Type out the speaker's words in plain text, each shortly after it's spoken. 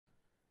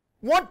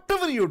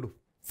Whatever you do,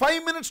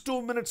 5 minutes,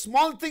 2 minutes,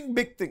 small thing,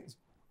 big things,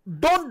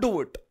 don't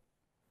do it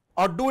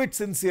or do it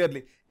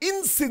sincerely.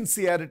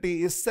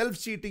 Insincerity is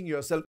self-cheating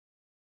yourself.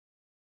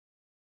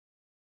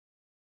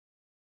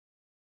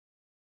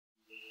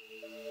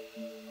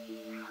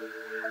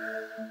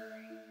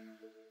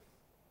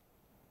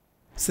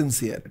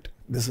 Sincerity.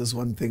 This is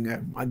one thing I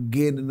am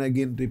again and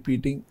again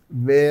repeating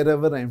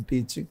wherever I am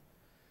teaching.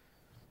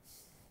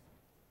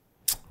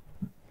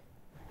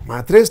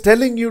 Mahatria is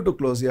telling you to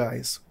close your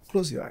eyes.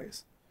 Close your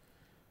eyes.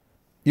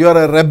 You are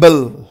a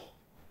rebel.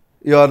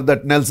 You are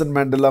that Nelson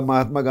Mandela,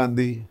 Mahatma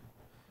Gandhi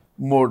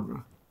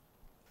mode.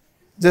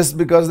 Just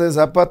because there is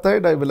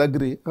apartheid, I will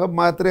agree.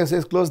 Mahatria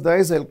says close the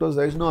eyes, I will close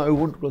the eyes. No, I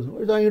won't close the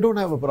eyes. I don't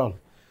have a problem.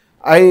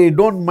 I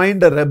don't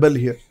mind a rebel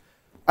here.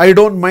 I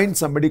don't mind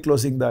somebody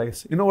closing the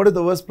eyes. You know what is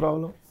the worst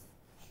problem?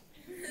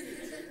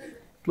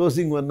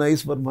 Closing one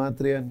eyes for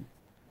Mahatria and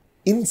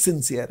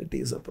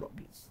insincerity is a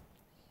problem.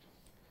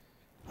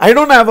 I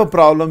don't have a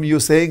problem you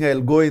saying I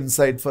will go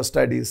inside for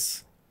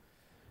studies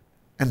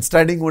and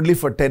studying only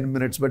for 10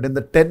 minutes, but in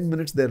the 10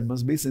 minutes there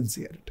must be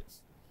sincerity.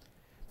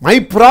 My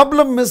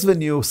problem is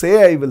when you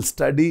say I will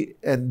study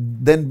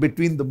and then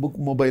between the book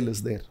mobile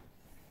is there.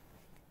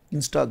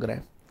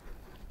 Instagram.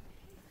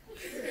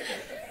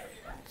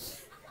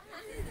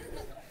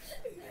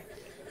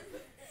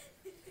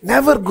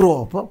 Never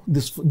grow up. Huh?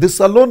 This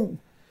alone,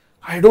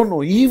 I don't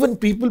know. Even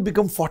people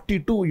become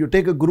 42. You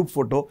take a group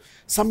photo,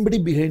 somebody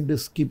behind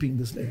is keeping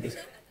this like this.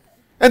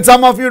 And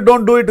some of you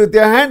don't do it with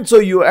your hand, so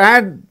you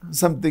add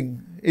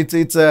something.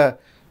 It's a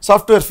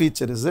software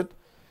feature, is it?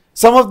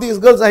 Some of these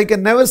girls, I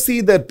can never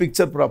see their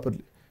picture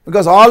properly.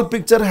 Because all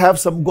picture have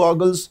some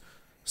goggles,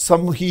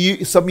 some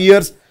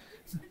ears.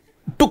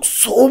 Took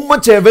so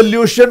much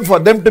evolution for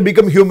them to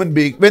become human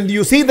being. When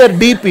you see their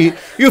DP,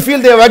 you feel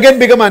they have again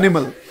become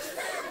animal.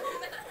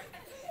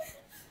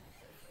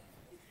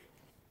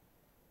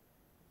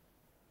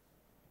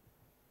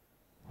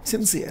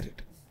 Sincerity.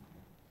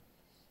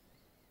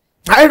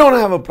 I don't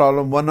have a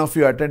problem one of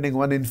you attending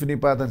one infinity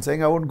path and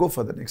saying I won't go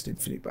for the next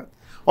infinity path.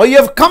 Or you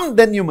have come,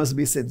 then you must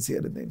be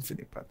sincere in the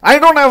infinity path. I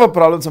don't have a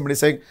problem somebody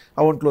saying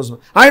I won't close my.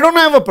 I don't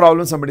have a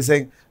problem somebody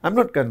saying I'm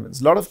not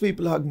convinced. A lot of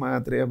people hug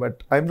Mahatria,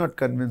 but I'm not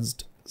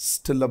convinced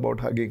still about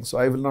hugging, so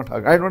I will not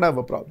hug. I don't have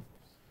a problem.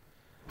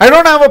 I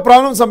don't have a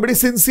problem somebody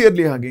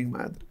sincerely hugging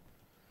Mahatria.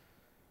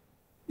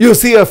 You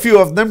see a few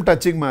of them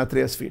touching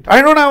Mahatria's feet.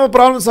 I don't have a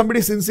problem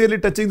somebody sincerely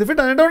touching the feet.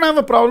 I don't have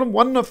a problem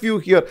one of you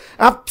here,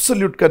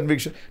 absolute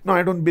conviction. No,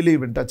 I don't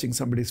believe in touching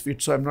somebody's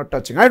feet, so I'm not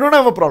touching. I don't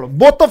have a problem.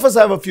 Both of us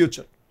have a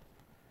future.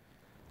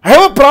 I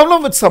have a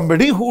problem with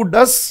somebody who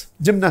does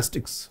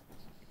gymnastics.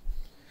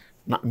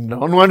 No,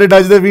 don't want to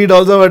touch the feet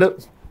also.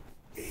 But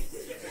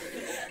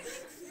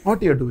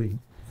what are you doing?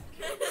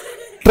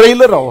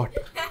 Trailer or what?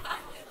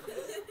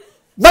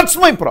 That's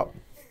my problem.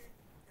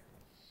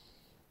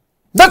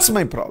 That's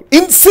my problem.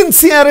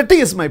 Insincerity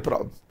is my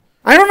problem.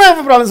 I don't have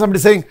a problem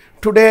somebody saying,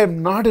 today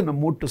I'm not in a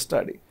mood to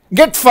study.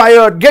 Get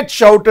fired, get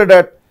shouted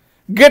at,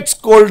 get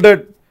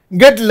scolded,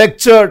 get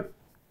lectured.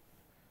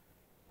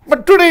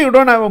 But today you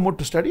don't have a mood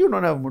to study, you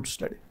don't have a mood to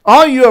study.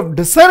 Or you have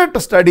decided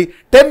to study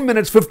 10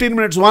 minutes, 15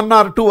 minutes, 1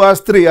 hour, 2 hours,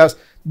 3 hours.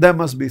 There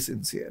must be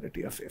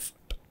sincerity of effort.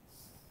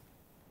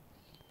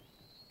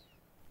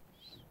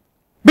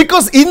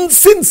 Because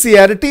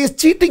insincerity is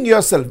cheating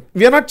yourself.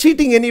 We are not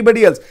cheating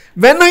anybody else.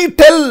 When I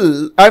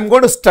tell I'm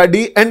going to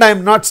study and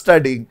I'm not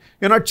studying,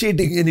 you're not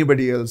cheating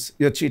anybody else.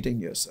 You're cheating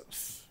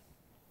yourself.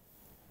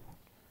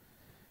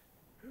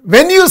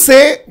 When you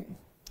say,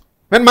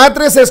 when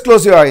Mahatria says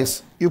close your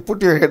eyes, you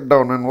put your head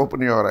down and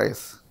open your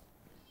eyes.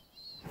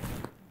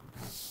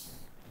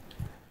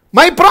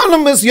 My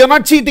problem is you're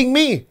not cheating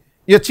me.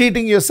 You're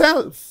cheating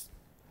yourself.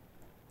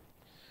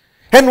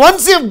 And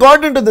once you have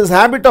got into this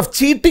habit of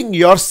cheating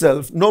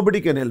yourself, nobody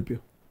can help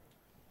you.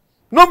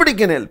 Nobody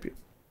can help you.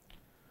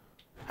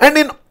 And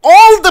in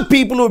all the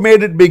people who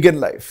made it big in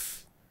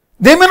life,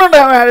 they may not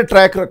have had a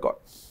track record.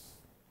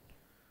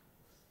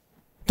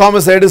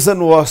 Thomas Edison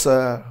was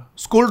a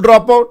school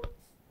dropout.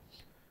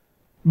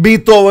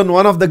 Beethoven,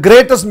 one of the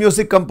greatest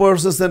music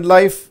composers in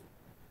life.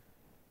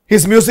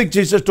 His music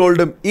teacher told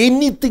him,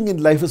 anything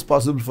in life is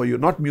possible for you,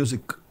 not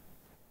music.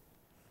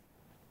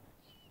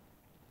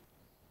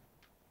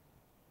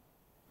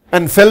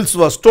 And Phelps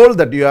was told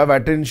that you have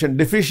attention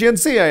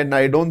deficiency and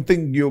I don't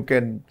think you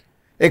can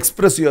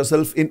express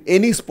yourself in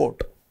any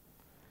sport.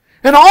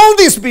 And all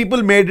these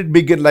people made it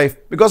big in life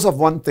because of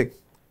one thing.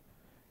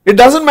 It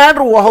doesn't matter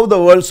how the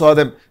world saw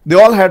them. They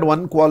all had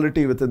one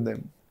quality within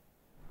them.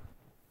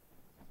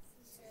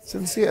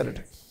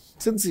 Sincerity.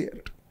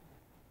 Sincerity.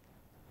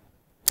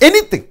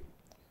 Anything.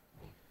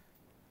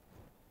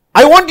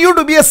 I want you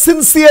to be a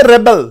sincere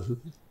rebel.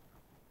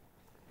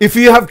 If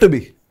you have to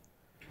be.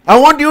 I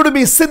want you to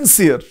be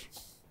sincere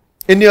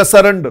in your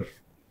surrender.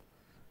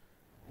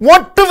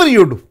 Whatever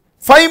you do,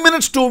 5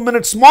 minutes, 2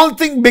 minutes, small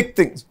thing, big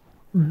things,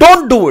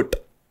 don't do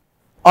it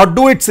or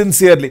do it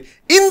sincerely.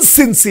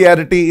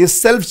 Insincerity is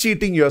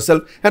self-cheating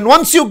yourself, and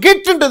once you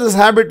get into this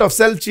habit of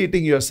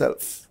self-cheating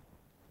yourself,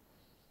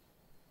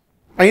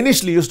 I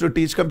initially used to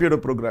teach computer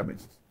programming.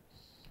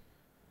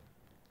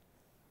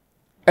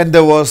 And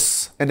there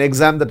was an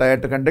exam that I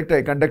had to conduct.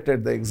 I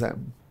conducted the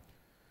exam.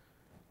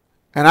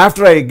 And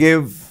after I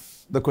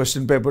gave the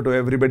question paper to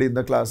everybody in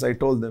the class, I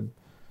told them,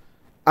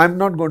 I'm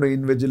not going to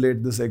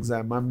invigilate this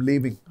exam. I'm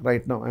leaving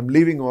right now. I'm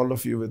leaving all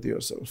of you with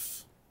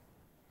yourself.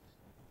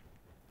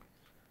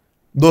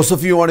 Those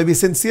of you who want to be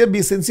sincere,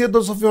 be sincere.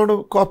 Those of you who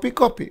want to copy,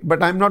 copy.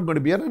 But I'm not going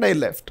to be here, and I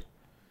left.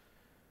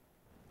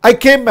 I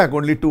came back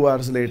only 2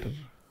 hours later.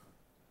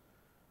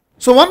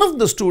 So one of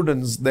the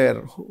students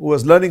there who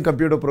was learning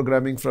computer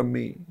programming from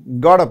me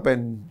got up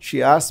and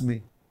she asked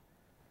me,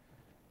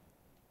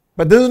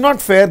 but this is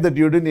not fair that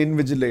you didn't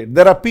invigilate.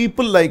 There are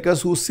people like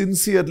us who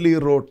sincerely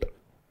wrote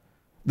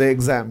the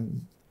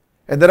exam.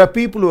 And there are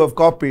people who have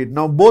copied.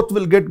 Now both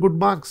will get good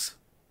marks.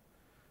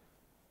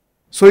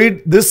 So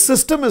this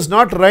system is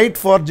not right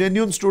for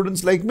genuine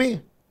students like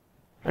me.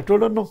 I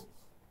told her no.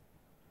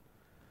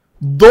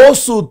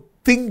 Those who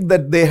think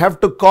that they have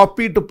to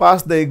copy to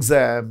pass the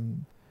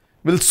exam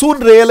will soon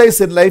realize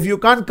in life you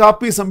can't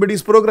copy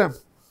somebody's program.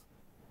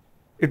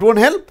 It won't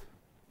help.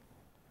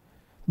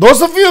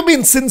 Those of you who have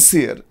been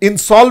sincere in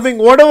solving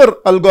whatever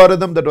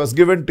algorithm that was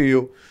given to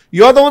you,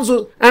 you are the ones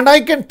who, and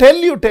I can tell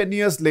you 10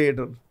 years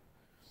later,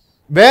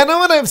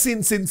 whenever I have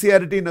seen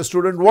sincerity in a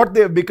student, what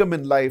they have become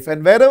in life,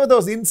 and wherever there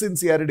was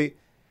insincerity,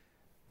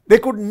 they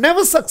could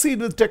never succeed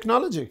with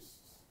technology.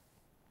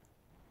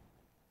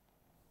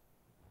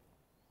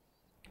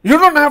 You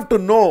don't have to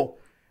know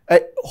a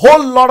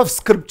whole lot of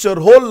scripture,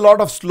 whole lot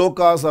of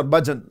slokas or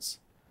bhajans.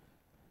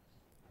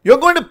 You're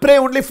going to pray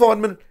only for 1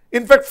 minute.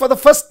 In fact, for the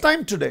first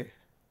time today,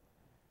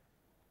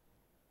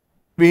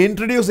 we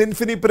introduced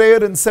Infinity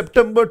Prayer in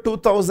September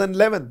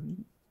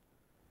 2011.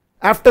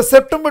 After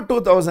September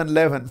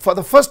 2011, for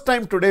the first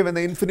time today when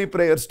the Infinity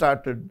Prayer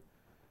started,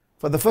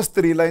 for the first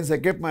 3 lines, I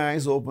kept my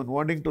eyes open,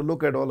 wanting to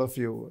look at all of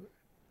you.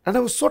 And I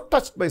was so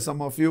touched by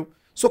some of you,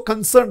 so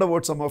concerned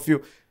about some of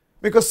you,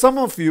 because some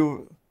of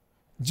you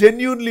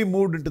genuinely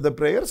moved into the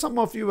prayer, some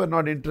of you were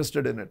not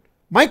interested in it.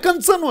 My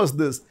concern was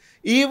this,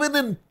 even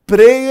in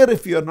prayer,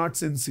 if you are not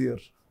sincere,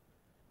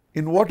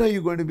 in what are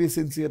you going to be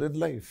sincere in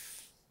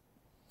life?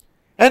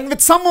 And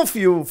with some of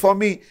you, for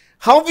me,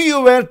 how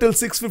you were till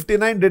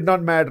 6:59 did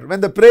not matter.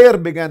 When the prayer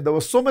began, there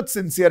was so much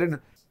sincerity.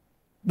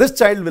 This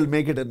child will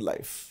make it in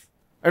life.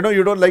 I know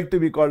you don't like to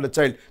be called a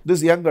child.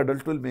 This young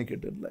adult will make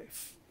it in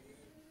life.